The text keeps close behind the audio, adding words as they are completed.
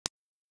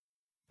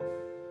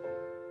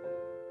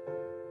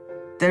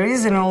There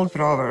is an old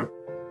proverb,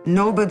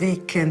 nobody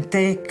can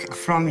take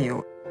from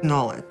you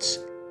knowledge.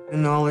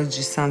 Knowledge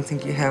is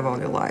something you have all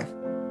your life.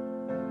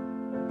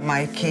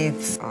 My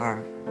kids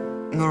are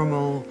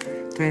normal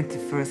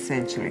 21st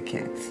century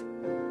kids.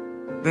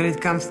 When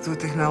it comes to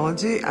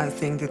technology, I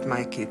think that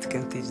my kids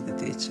can teach the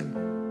teacher.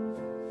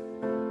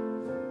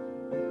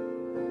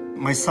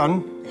 My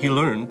son, he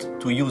learned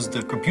to use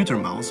the computer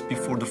mouse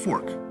before the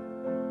fork.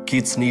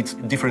 Kids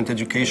need different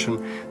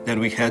education than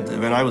we had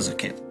when I was a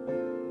kid.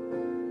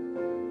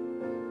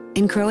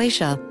 In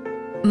Croatia,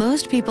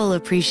 most people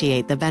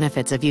appreciate the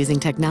benefits of using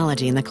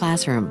technology in the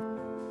classroom.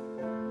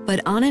 But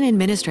on an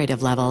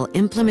administrative level,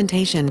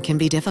 implementation can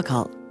be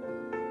difficult.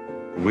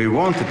 We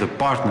wanted a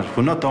partner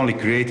who not only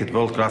created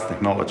world-class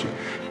technology,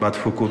 but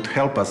who could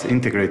help us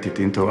integrate it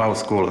into our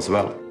school as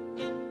well.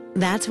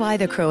 That's why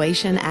the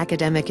Croatian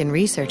Academic and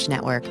Research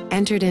Network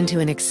entered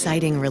into an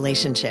exciting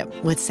relationship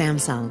with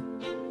Samsung.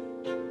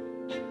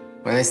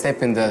 When I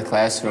step in the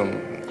classroom,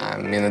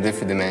 I'm in a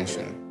different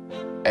dimension.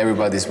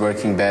 Everybody's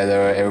working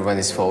better,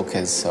 everybody's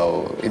focused,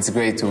 so it's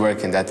great to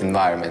work in that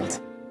environment.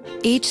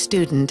 Each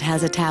student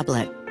has a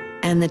tablet,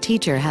 and the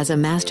teacher has a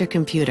master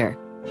computer,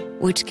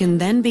 which can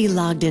then be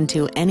logged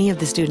into any of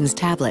the students'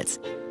 tablets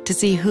to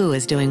see who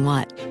is doing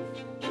what.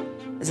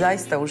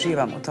 Zaista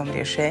uživam u tom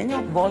rješenju.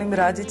 Volim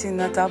raditi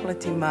na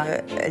tabletima.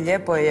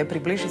 Lijepo je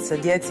približiti se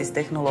djeci s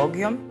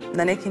tehnologijom,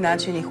 na neki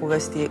način ih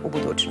uvesti u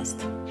budućnost.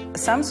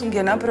 Samsung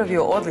je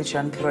napravio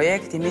odličan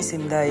projekt i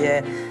mislim da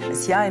je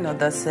sjajno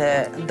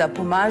da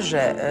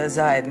pomaže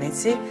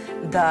zajednici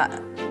da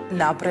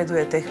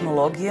napreduje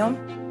tehnologijom.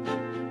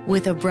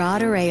 With a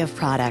broad array of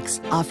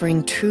products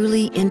offering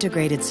truly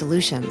integrated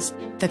solutions,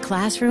 the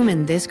classroom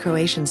in this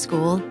Croatian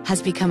school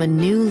has become a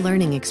new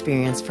learning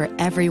experience for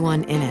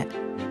everyone in it.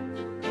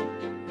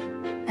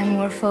 I'm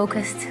more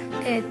focused.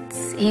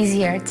 It's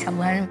easier to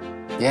learn.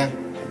 Yeah,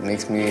 it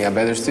makes me a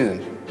better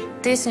student.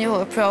 This new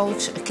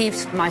approach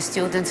keeps my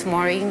students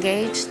more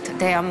engaged.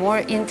 They are more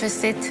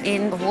interested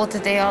in what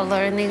they are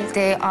learning.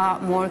 They are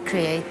more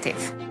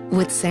creative.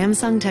 With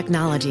Samsung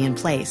technology in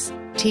place,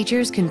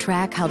 teachers can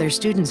track how their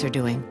students are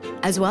doing,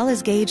 as well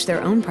as gauge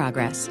their own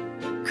progress,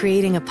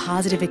 creating a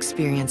positive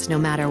experience no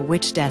matter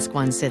which desk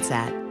one sits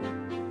at.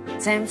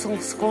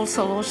 Samsung School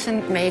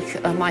Solution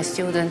make my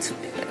students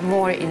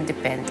more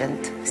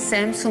independent.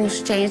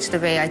 Samsung's changed the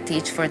way I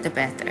teach for the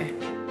better.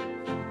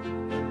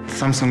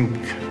 Samsung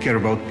care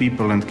about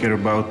people and care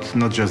about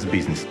not just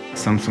business.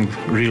 Samsung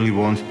really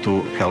wants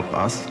to help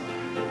us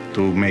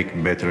to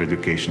make better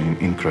education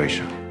in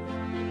Croatia.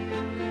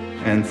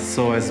 And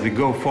so as we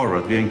go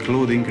forward, we're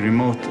including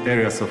remote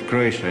areas of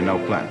Croatia in our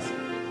plans.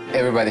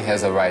 Everybody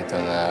has a right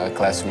on a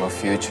classroom of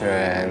future,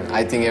 and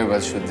I think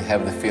everybody should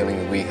have the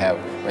feeling we have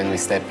when we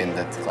step in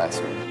that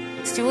classroom.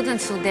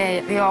 Students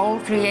today, we are all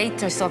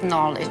creators of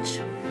knowledge.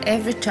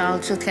 Every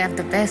child should have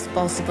the best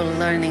possible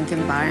learning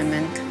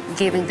environment,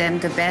 giving them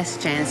the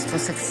best chance to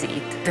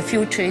succeed. The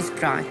future is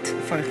bright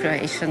for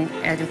Croatian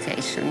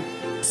education.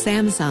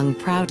 Samsung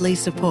proudly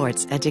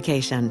supports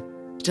education,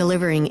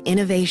 delivering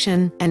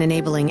innovation and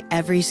enabling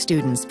every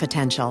student's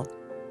potential.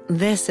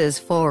 This is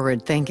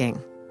forward thinking.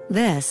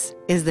 This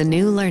is the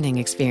new learning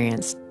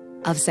experience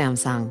of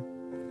Samsung.